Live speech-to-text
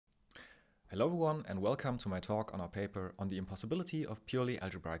Hello everyone and welcome to my talk on our paper on the impossibility of purely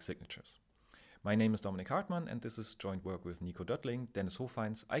algebraic signatures. My name is Dominik Hartmann and this is joint work with Nico Döttling,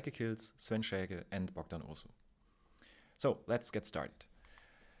 Hofheinz, Eike Kiltz, Sven Schäge and Bogdan Ursu. So let's get started.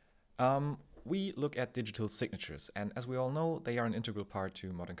 We look at digital signatures, and as we all know, they are an integral part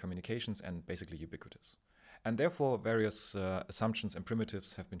to modern communications and basically ubiquitous. And therefore various assumptions and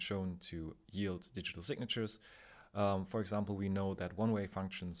primitives have been shown to yield digital signatures. For example, we know that one-way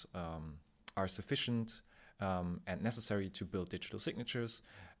functions are sufficient and necessary to build digital signatures,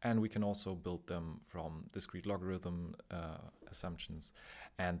 and we can also build them from discrete logarithm assumptions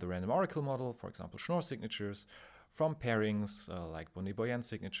and the random oracle model, for example Schnorr signatures, from pairings like Bonnet-Boyen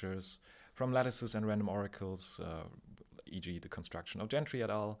signatures, from lattices and random oracles, e.g. the construction of Gentry et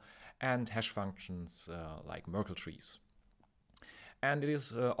al., and hash functions like Merkle trees. And it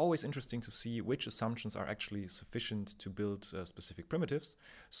is always interesting to see which assumptions are actually sufficient to build specific primitives.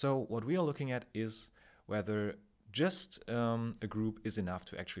 So what we are looking at is whether just a group is enough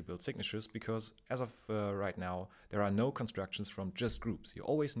to actually build signatures, because as of right now, there are no constructions from just groups. You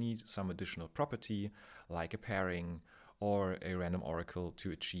always need some additional property, like a pairing or a random oracle, to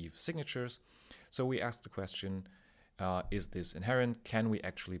achieve signatures. So we ask the question, is this inherent? Can we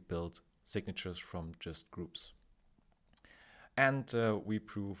actually build signatures from just groups? And we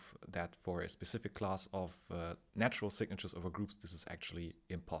prove that for a specific class of natural signatures over groups, this is actually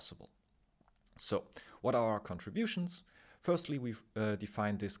impossible. So, what are our contributions? Firstly, we've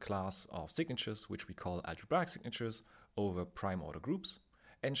defined this class of signatures, which we call algebraic signatures, over prime order groups,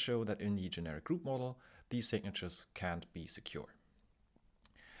 and show that in the generic group model, these signatures can't be secure.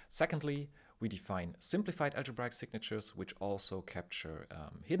 Secondly, we define simplified algebraic signatures, which also capture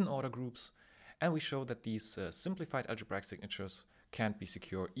hidden order groups, and we show that these simplified algebraic signatures can't be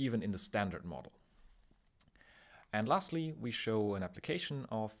secure even in the standard model. And lastly, we show an application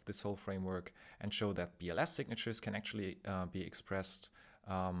of this whole framework and show that BLS signatures can actually be expressed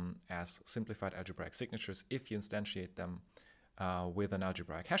as simplified algebraic signatures if you instantiate them with an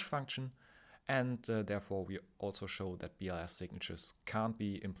algebraic hash function. And therefore, we also show that BLS signatures can't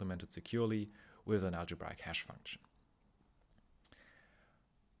be implemented securely with an algebraic hash function.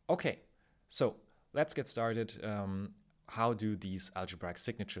 Okay. So let's get started. How do these algebraic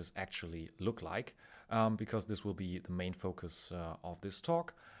signatures actually look like? Because this will be the main focus of this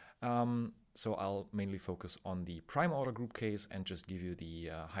talk. So I'll mainly focus on the prime order group case and just give you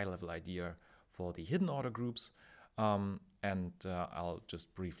the high-level idea for the hidden order groups. And I'll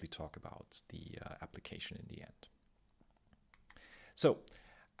just briefly talk about the application in the end. So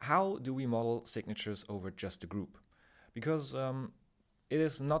how do we model signatures over just a group? Because it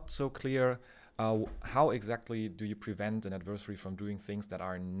is not so clear how exactly do you prevent an adversary from doing things that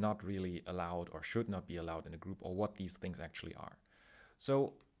are not really allowed or should not be allowed in a group, or what these things actually are.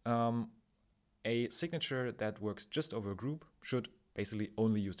 So a signature that works just over a group should basically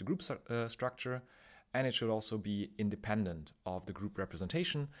only use the group structure, and it should also be independent of the group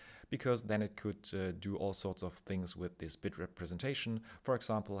representation, because then it could do all sorts of things with this bit representation. For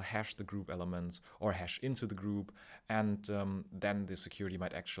example, hash the group elements or hash into the group, and then the security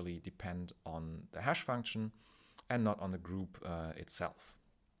might actually depend on the hash function and not on the group itself.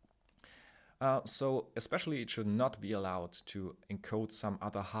 So especially it should not be allowed to encode some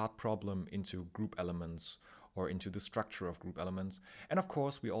other hard problem into group elements or into the structure of group elements. And of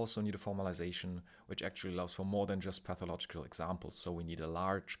course, we also need a formalization which actually allows for more than just pathological examples. So we need a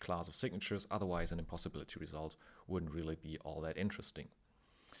large class of signatures, otherwise an impossibility result wouldn't really be all that interesting.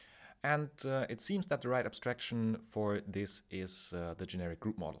 And it seems that the right abstraction for this is the generic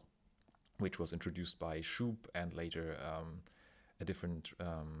group model, which was introduced by Schub, and later a different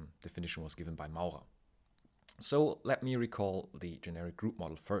definition was given by Maurer. So let me recall the generic group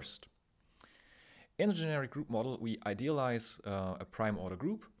model first. In the generic group model, we idealize a prime order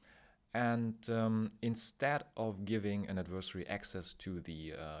group, and instead of giving an adversary access to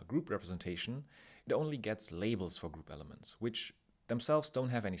the group representation, it only gets labels for group elements, which themselves don't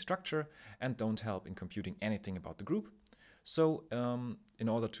have any structure and don't help in computing anything about the group. So in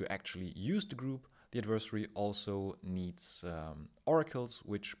order to actually use the group, the adversary also needs oracles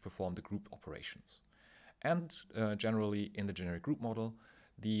which perform the group operations. And generally in the generic group model,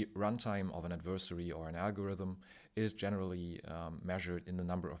 the runtime of an adversary or an algorithm is generally measured in the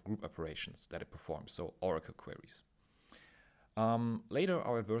number of group operations that it performs, so oracle queries. Later,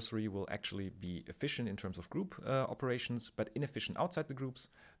 our adversary will actually be efficient in terms of group operations, but inefficient outside the groups.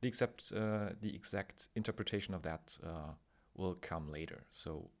 The exact interpretation of that will come later,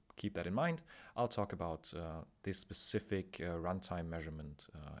 so keep that in mind. I'll talk about this specific runtime measurement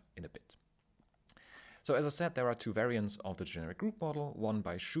in a bit. So as I said, there are two variants of the generic group model, one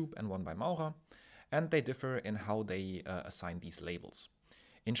by Schub and one by Maurer, and they differ in how they assign these labels.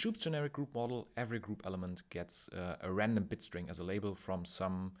 In Schub's generic group model, every group element gets a random bit string as a label from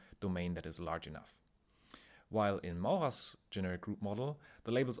some domain that is large enough. While in Maurer's generic group model,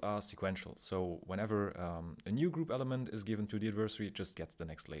 the labels are sequential. So whenever a new group element is given to the adversary, it just gets the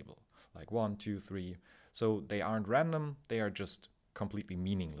next label, like 1, 2, 3. So they aren't random, they are just completely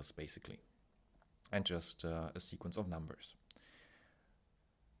meaningless, basically, and just a sequence of numbers.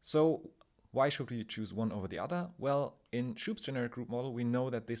 So why should we choose one over the other? Well, in Schub's generic group model, we know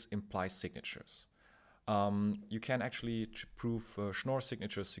that this implies signatures. You can actually prove Schnorr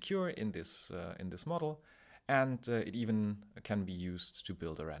signatures secure in this model, and it even can be used to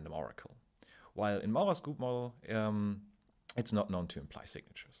build a random oracle. While in Maurer's group model, it's not known to imply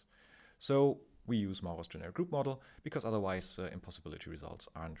signatures. So we use Maurer's generic group model because otherwise impossibility results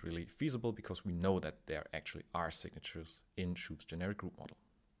aren't really feasible, because we know that there actually are signatures in Schub's generic group model.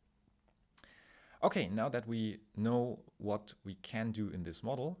 Okay, now that we know what we can do in this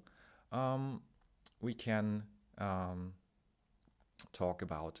model, we can talk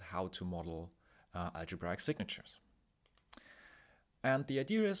about how to model algebraic signatures. And the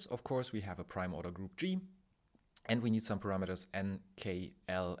idea is, of course, we have a prime order group G, and we need some parameters n, k,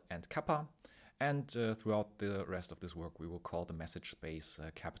 l, and kappa. And throughout the rest of this work, we will call the message space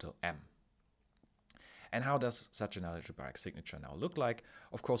capital M. And how does such an algebraic signature now look like?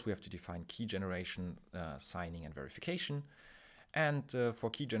 Of course, we have to define key generation, signing, and verification. And for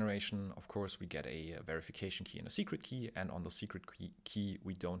key generation, of course, we get a verification key and a secret key. And on the secret key,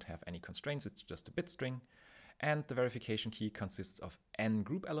 we don't have any constraints. It's just a bit string. And the verification key consists of n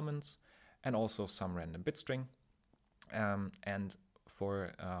group elements and also some random bit string. And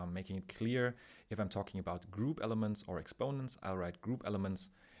for making it clear, if I'm talking about group elements or exponents, I'll write group elements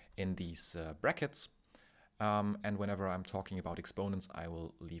in these brackets. And whenever I'm talking about exponents, I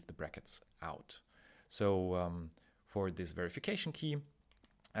will leave the brackets out. So for this verification key,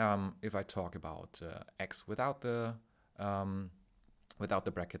 if I talk about x without the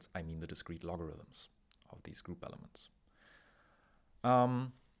brackets, I mean the discrete logarithms of these group elements.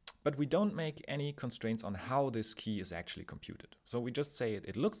 But we don't make any constraints on how this key is actually computed. So we just say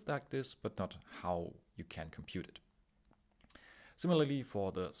it looks like this, but not how you can compute it. Similarly,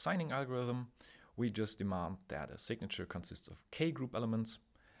 for the signing algorithm, we just demand that a signature consists of k group elements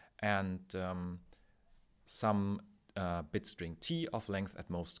and some bit string t of length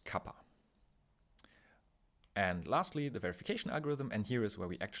at most kappa. And lastly, the verification algorithm, and here is where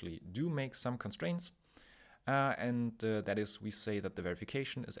we actually do make some constraints. That is, we say that the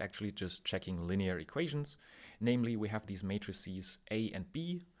verification is actually just checking linear equations. Namely, we have these matrices A and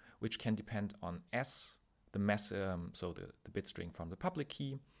B, which can depend on S, so the bit string from the public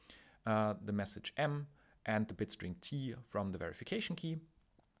key, the message M, and the bit string T from the verification key.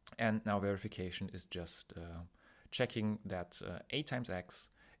 And now verification is just checking that A times X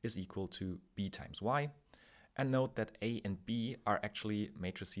is equal to B times Y. And note that A and B are actually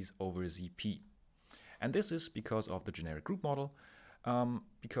matrices over ZP. And this is because of the generic group model,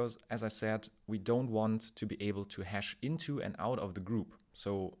 because, as I said, we don't want to be able to hash into and out of the group.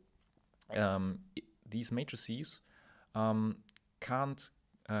 So these matrices can't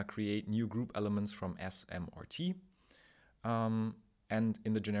create new group elements from S, M, or T. And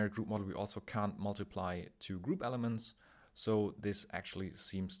in the generic group model, we also can't multiply two group elements. So this actually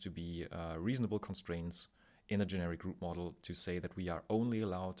seems to be reasonable constraints in a generic group model to say that we are only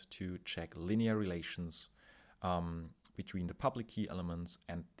allowed to check linear relations between the public key elements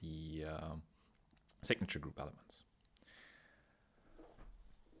and the signature group elements.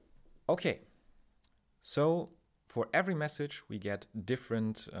 Okay, so for every message we get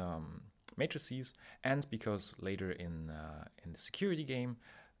different matrices, and because later in the security game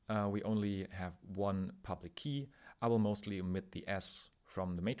we only have one public key, I will mostly omit the S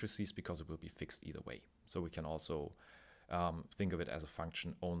from the matrices because it will be fixed either way. So we can also think of it as a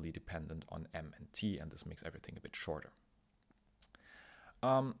function only dependent on M and T, and this makes everything a bit shorter.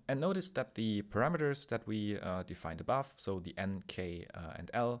 And notice that the parameters that we defined above, so the N, K,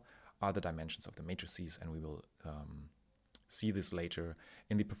 and L, are the dimensions of the matrices, and we will see this later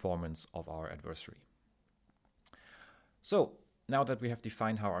in the performance of our adversary. So now that we have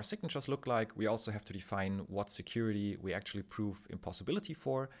defined how our signatures look like, we also have to define what security we actually prove impossibility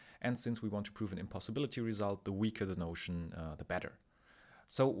for. And since we want to prove an impossibility result, the weaker the notion, the better.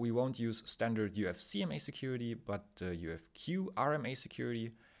 So we won't use standard UF-CMA security, but UF-Q RMA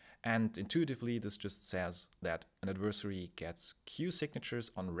security. And intuitively, this just says that an adversary gets Q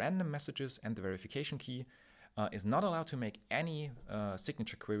signatures on random messages and the verification key is not allowed to make any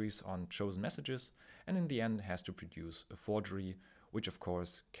signature queries on chosen messages, and in the end has to produce a forgery, which of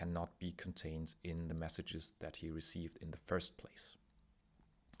course cannot be contained in the messages that he received in the first place.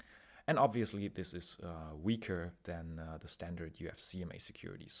 And obviously this is weaker than the standard UF-CMA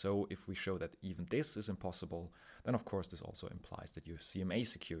security. So if we show that even this is impossible, then of course this also implies that UF-CMA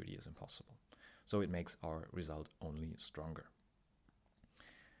security is impossible. So it makes our result only stronger.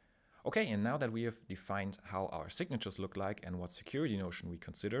 Okay, and now that we have defined how our signatures look like and what security notion we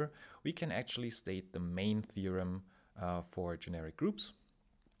consider, we can actually state the main theorem for generic groups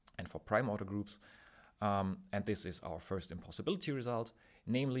and for prime order groups. And this is our first impossibility result.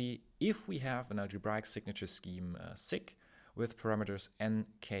 Namely, if we have an algebraic signature scheme SIG with parameters n,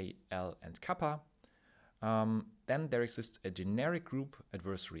 k, l, and kappa, then there exists a generic group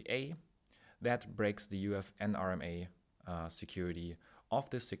adversary A that breaks the UF-NRMA security of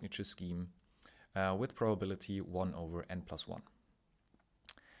this signature scheme with probability 1 over n plus 1.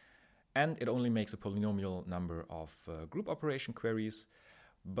 And it only makes a polynomial number of group operation queries,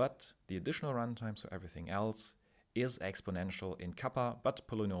 but the additional runtime, so everything else, is exponential in kappa, but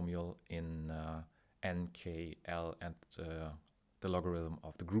polynomial in n, k, l, and the logarithm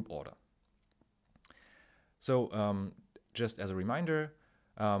of the group order. So just as a reminder,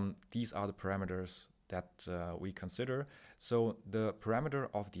 these are the parameters that we consider. So the parameter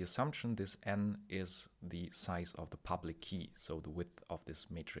of the assumption, this n, is the size of the public key, so the width of this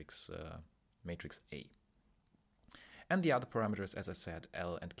matrix, matrix A. And the other parameters, as I said,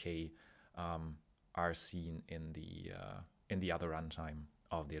 L and K, are seen in the other runtime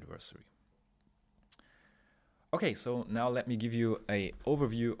of the adversary. Okay, so now let me give you an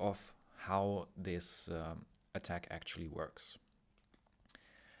overview of how this attack actually works.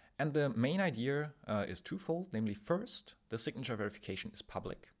 And the main idea is twofold, namely first, the signature verification is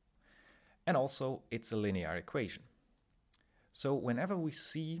public, and also it's a linear equation. So whenever we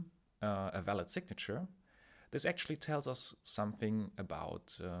see a valid signature, this actually tells us something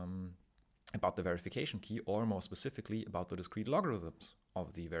about the verification key, or more specifically about the discrete logarithms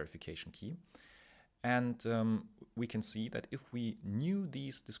of the verification key. And we can see that if we knew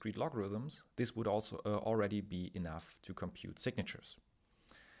these discrete logarithms, this would also already be enough to compute signatures.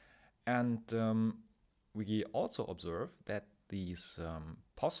 And we also observe that these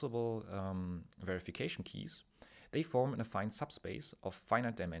possible verification keys, they form an affine subspace of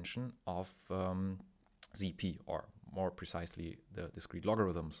finite dimension of ZP, or more precisely, the discrete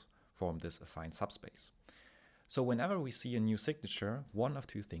logarithms form this affine subspace. So whenever we see a new signature, one of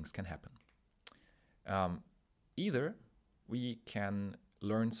two things can happen. Either we can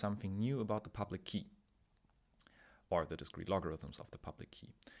learn something new about the public key, or the discrete logarithms of the public key.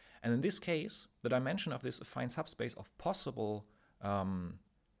 And in this case, the dimension of this affine subspace of possible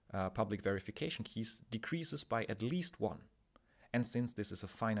public verification keys decreases by at least 1. And since this is a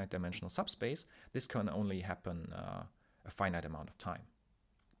finite dimensional subspace, this can only happen a finite amount of time.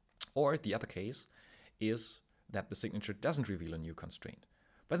 Or the other case is that the signature doesn't reveal a new constraint.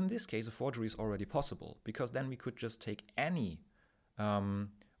 But in this case, a forgery is already possible, because then we could just take any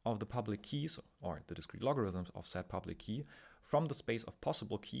of the public keys, or the discrete logarithms of said public key, from the space of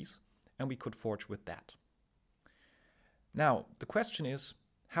possible keys, and we could forge with that. Now, the question is,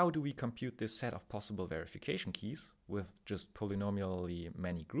 how do we compute this set of possible verification keys with just polynomially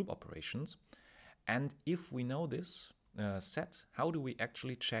many group operations? And if we know this set, how do we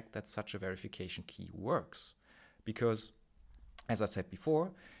actually check that such a verification key works? Because, as I said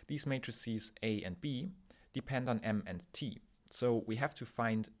before, these matrices A and B depend on M and T. So we have to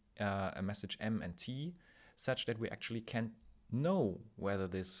find a message M and T such that we actually can know whether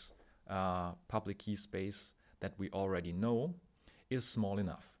this public key space that we already know is small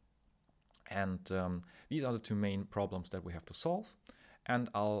enough. And these are the two main problems that we have to solve, and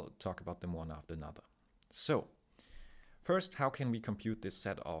I'll talk about them one after another. So, first, how can we compute this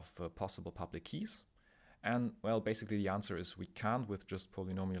set of possible public keys? And, well, basically the answer is we can't with just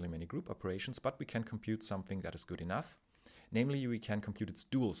polynomially many group operations, but we can compute something that is good enough. Namely, we can compute its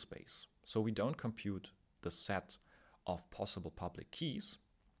dual space. So we don't compute the set of possible public keys.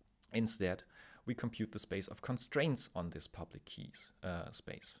 Instead, we compute the space of constraints on this public keys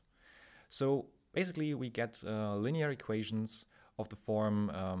space. So basically, we get linear equations of the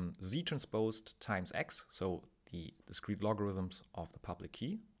form z transposed times x, so the discrete logarithms of the public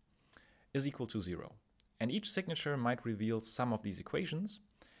key, is equal to 0. And each signature might reveal some of these equations,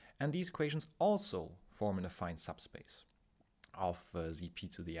 and these equations also form an affine subspace of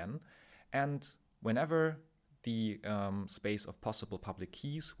zp to the n. And whenever the space of possible public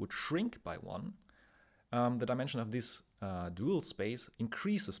keys would shrink by 1, the dimension of this dual space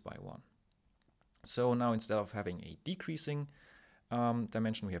increases by 1. So now instead of having a decreasing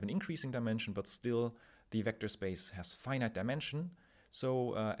dimension, we have an increasing dimension, but still the vector space has finite dimension.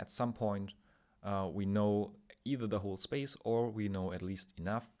 So at some point we know either the whole space, or we know at least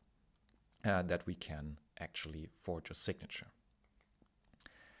enough that we can actually forge a signature.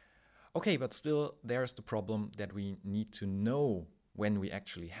 Okay, but still there's the problem that we need to know when we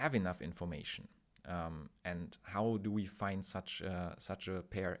actually have enough information. And how do we find such a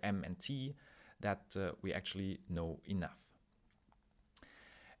pair M and T that we actually know enough?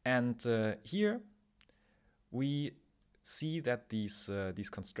 And here we see that these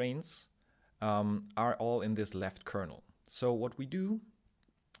constraints are all in this left kernel. So what we do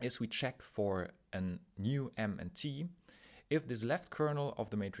is we check for a new M and T if this left kernel of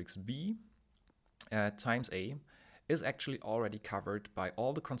the matrix B times A is actually already covered by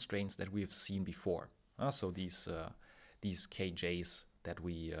all the constraints that we have seen before. So these kj's that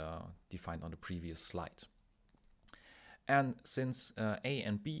we defined on the previous slide. And since A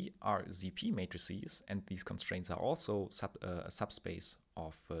and B are ZP matrices, and these constraints are also a subspace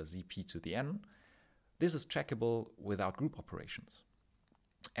of ZP to the n, this is checkable without group operations.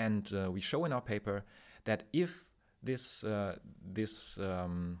 And we show in our paper that if this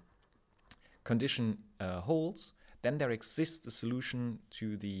condition holds, then there exists a solution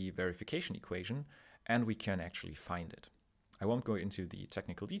to the verification equation, and we can actually find it. I won't go into the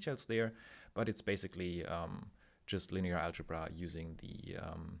technical details there, but it's basically just linear algebra using the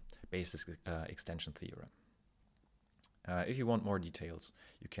basic extension theorem. If you want more details,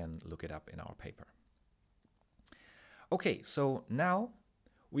 you can look it up in our paper. Okay, so now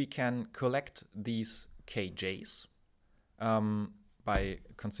we can collect these kj's by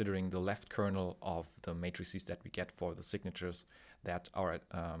considering the left kernel of the matrices that we get for the signatures that our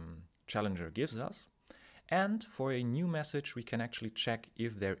challenger gives us. And for a new message, we can actually check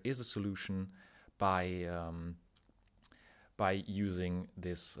if there is a solution by using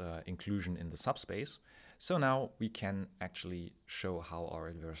this inclusion in the subspace. So now we can actually show how our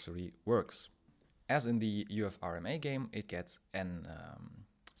adversary works. As in the UFRMA game, it gets n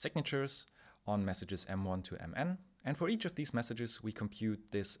signatures on messages M1 to Mn. And for each of these messages, we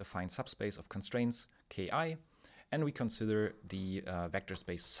compute this affine subspace of constraints ki, and we consider the vector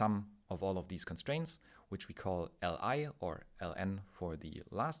space sum of all of these constraints, which we call Li or Ln for the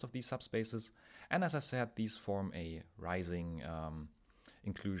last of these subspaces. And as I said, these form a rising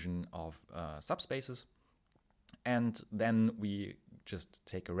inclusion of subspaces. And then we just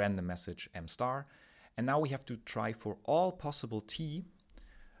take a random message M star. And now we have to try for all possible T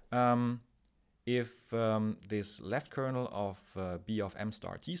if this left kernel of B of M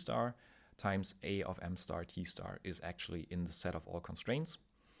star T star times A of M star T star is actually in the set of all constraints.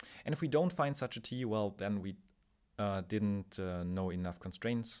 And if we don't find such a T, well, then we didn't know enough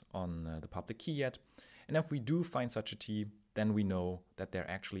constraints on the public key yet. And if we do find such a T, then we know that there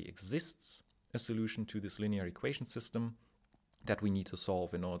actually exists a solution to this linear equation system that we need to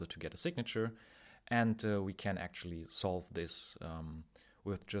solve in order to get a signature. And we can actually solve this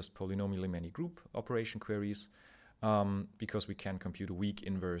with just polynomially many group operation queries because we can compute a weak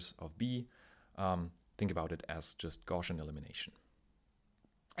inverse of B. Think about it as just Gaussian elimination.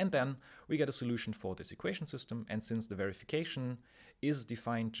 And then we get a solution for this equation system. And since the verification is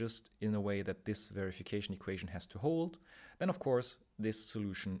defined just in a way that this verification equation has to hold, then of course this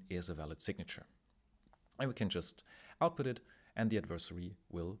solution is a valid signature. And we can just output it and the adversary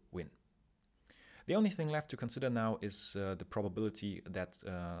will win. The only thing left to consider now is the probability that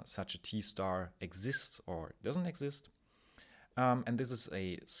such a T star exists or doesn't exist. And this is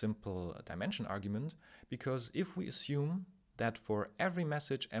a simple dimension argument, because if we assume that for every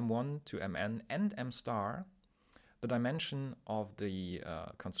message M1 to Mn and M star, the dimension of the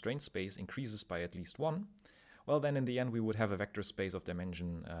constraint space increases by at least 1, well, then in the end we would have a vector space of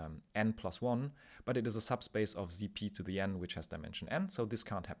dimension n plus 1, but it is a subspace of Zp to the n which has dimension n, so this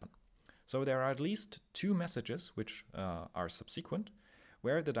can't happen. So there are at least 2 messages which are subsequent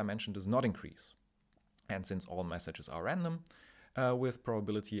where the dimension does not increase. And since all messages are random, with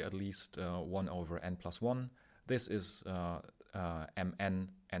probability at least 1 over n plus 1, this is Mn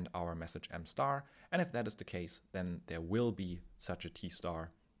and our message M star. And if that is the case, then there will be such a T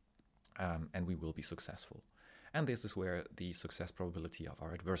star and we will be successful. And this is where the success probability of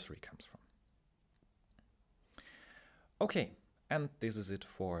our adversary comes from. Okay, and this is it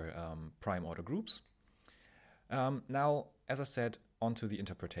for prime order groups. Now, as I said, onto the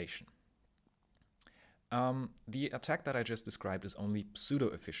interpretation. The attack that I just described is only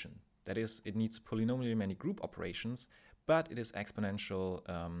pseudo-efficient. That is, it needs polynomially many group operations, but it is exponential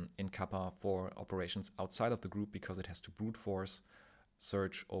in kappa for operations outside of the group because it has to brute force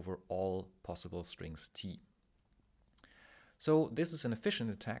search over all possible strings t. So this is an efficient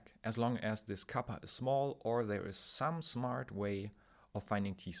attack as long as this kappa is small or there is some smart way of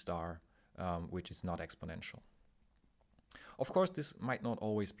finding t star which is not exponential. Of course, this might not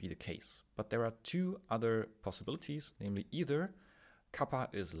always be the case, but there are two other possibilities, namely either kappa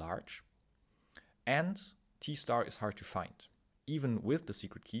is large and t star is hard to find, even with the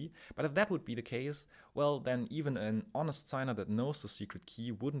secret key. But if that would be the case, well, then even an honest signer that knows the secret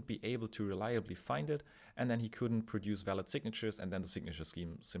key wouldn't be able to reliably find it, and then he couldn't produce valid signatures, and then the signature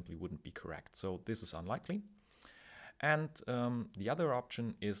scheme simply wouldn't be correct. So this is unlikely. And the other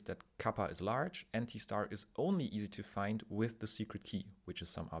option is that kappa is large and t star is only easy to find with the secret key, which is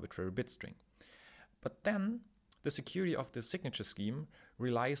some arbitrary bit string. But then the security of the signature scheme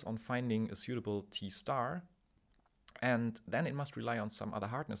relies on finding a suitable t star, and then it must rely on some other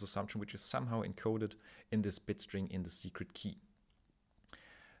hardness assumption which is somehow encoded in this bit string in the secret key.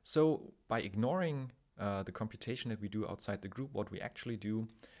 So by ignoring the computation that we do outside the group, what we actually do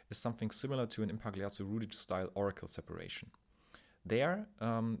is something similar to an Impagliazzo-Rudic style oracle separation. There,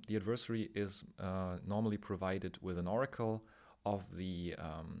 the adversary is normally provided with an oracle of the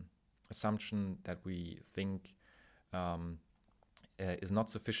assumption that we think is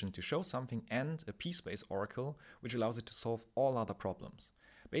not sufficient to show something, and a p-space oracle which allows it to solve all other problems.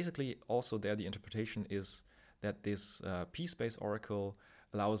 Basically, also there the interpretation is that this p-space oracle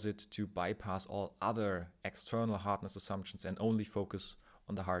allows it to bypass all other external hardness assumptions and only focus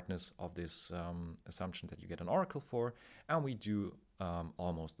on the hardness of this assumption that you get an oracle for. And we do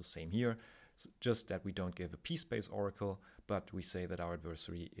almost the same here, just that we don't give a p-space oracle, but we say that our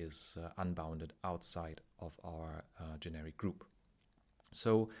adversary is unbounded outside of our generic group.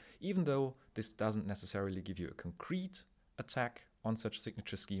 So even though this doesn't necessarily give you a concrete attack on such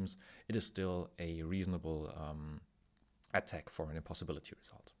signature schemes, it is still a reasonable attack for an impossibility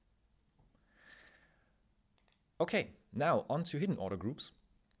result. Okay, now on to hidden order groups.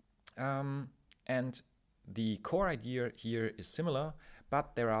 And the core idea here is similar,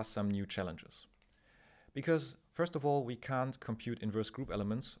 but there are some new challenges. Because first of all, we can't compute inverse group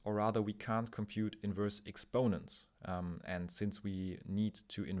elements, or rather we can't compute inverse exponents. And since we need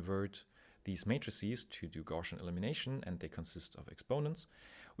to invert these matrices to do Gaussian elimination, and they consist of exponents,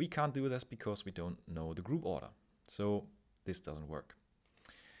 we can't do this because we don't know the group order. So this doesn't work.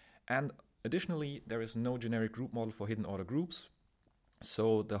 And additionally, there is no generic group model for hidden order groups.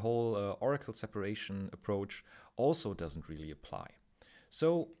 So the whole oracle separation approach also doesn't really apply.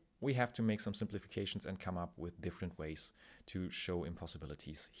 So we have to make some simplifications and come up with different ways to show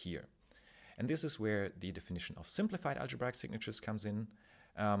impossibilities here. And this is where the definition of simplified algebraic signatures comes in.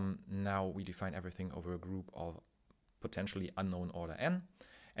 Now we define everything over a group of potentially unknown order n,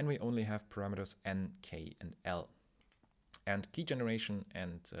 and we only have parameters n, k, and l. And key generation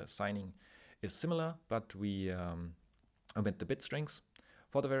and signing is similar, but we omit the bit strings.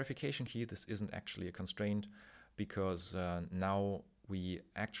 For the verification key, this isn't actually a constraint because now we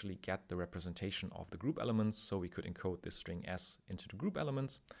actually get the representation of the group elements, so we could encode this string s into the group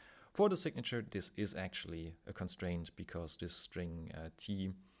elements. For the signature, this is actually a constraint because this string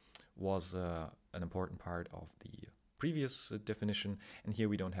t was an important part of the previous definition, and here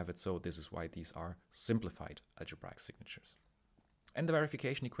we don't have it, so this is why these are simplified algebraic signatures. And the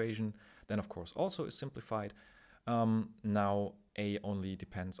verification equation then of course also is simplified. Now A only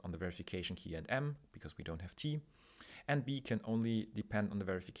depends on the verification key and M because we don't have T, and B can only depend on the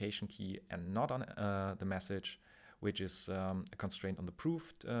verification key and not on the message, which is a constraint on the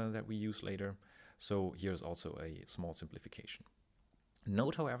proof that we use later. So here's also a small simplification.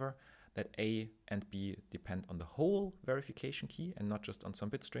 Note, however, that A and B depend on the whole verification key and not just on some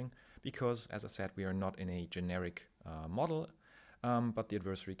bit string, because, as I said, we are not in a generic model, but the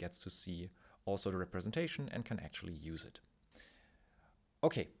adversary gets to see also the representation and can actually use it.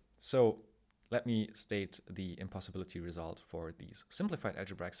 Okay, so let me state the impossibility result for these simplified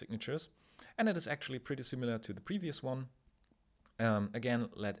algebraic signatures, and it is actually pretty similar to the previous one. Again,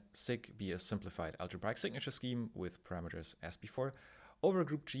 let sig be a simplified algebraic signature scheme with parameters as before over a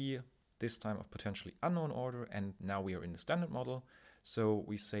group G, this time of potentially unknown order, and now we are in the standard model. So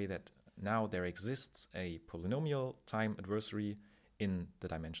we say that now there exists a polynomial time adversary in the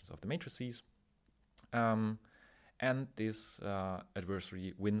dimensions of the matrices. And this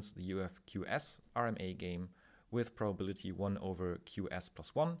adversary wins the UFQS RMA game with probability 1 over QS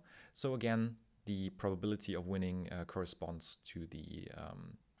plus 1. So again, the probability of winning corresponds to the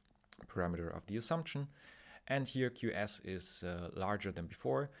parameter of the assumption. And here QS is larger than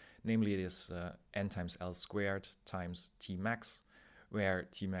before, namely it is n times L squared times T max, where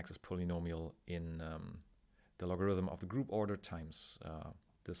T max is polynomial in the logarithm of the group order times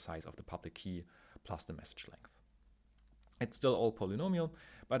the size of the public key plus the message length. It's still all polynomial,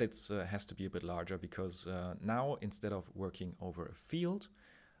 but it has to be a bit larger because now instead of working over a field,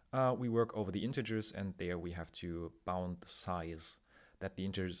 we work over the integers, and there we have to bound the size that the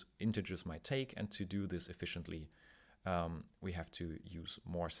integers might take, and to do this efficiently, we have to use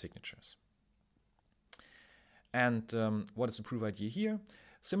more signatures. And what is the proof idea here?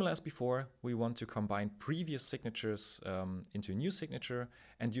 Similar as before, we want to combine previous signatures into a new signature,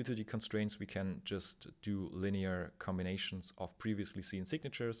 and due to the constraints, we can just do linear combinations of previously seen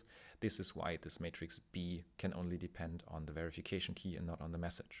signatures. This is why this matrix B can only depend on the verification key and not on the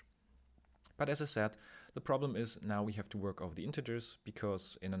message. But as I said, the problem is now we have to work over the integers,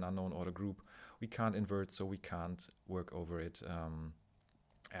 because in an unknown order group, we can't invert, so we can't work over it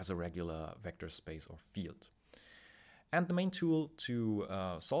as a regular vector space or field. And the main tool to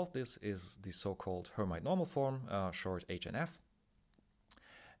solve this is the so-called Hermite normal form, short HNF.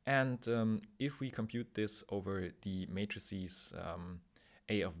 And if we compute this over the matrices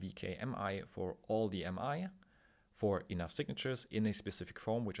A of vk mi for all the mi for enough signatures in a specific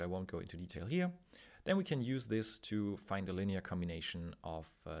form, which I won't go into detail here, then we can use this to find a linear combination of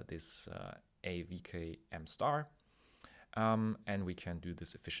this A vk m star, and we can do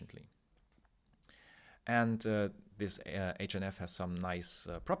this efficiently. And this HNF has some nice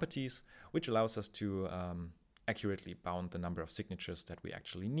properties, which allows us to accurately bound the number of signatures that we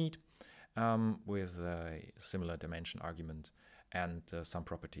actually need with a similar dimension argument and some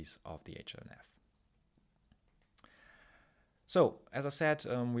properties of the HNF. So, as I said,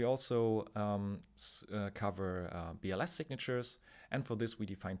 we also cover BLS signatures, and for this we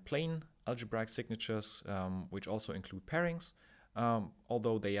define plain algebraic signatures, which also include pairings,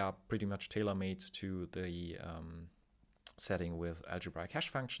 although they are pretty much tailor-made to the setting with algebraic hash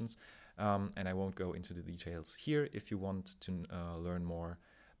functions, and I won't go into the details here. If you want to learn more,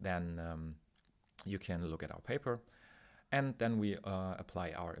 then you can look at our paper. And then we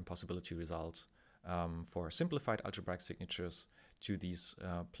apply our impossibility result for simplified algebraic signatures to these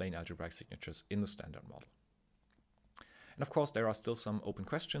plain algebraic signatures in the standard model. And of course, there are still some open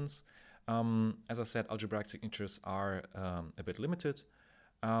questions. As I said, algebraic signatures are a bit limited.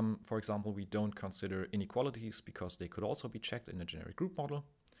 For example, we don't consider inequalities because they could also be checked in a generic group model.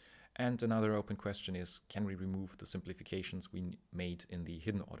 And another open question is, can we remove the simplifications we made in the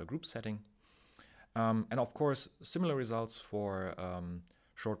hidden order group setting? And of course, similar results for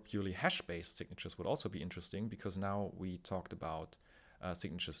short purely hash-based signatures would also be interesting, because now we talked about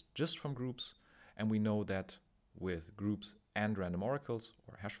signatures just from groups, and we know that with groups and random oracles,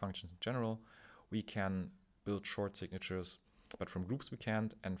 or hash functions in general, we can build short signatures, but from groups we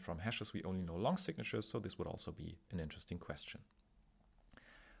can't, and from hashes we only know long signatures, so this would also be an interesting question.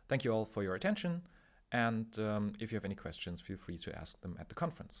 Thank you all for your attention, and if you have any questions, feel free to ask them at the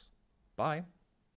conference. Bye!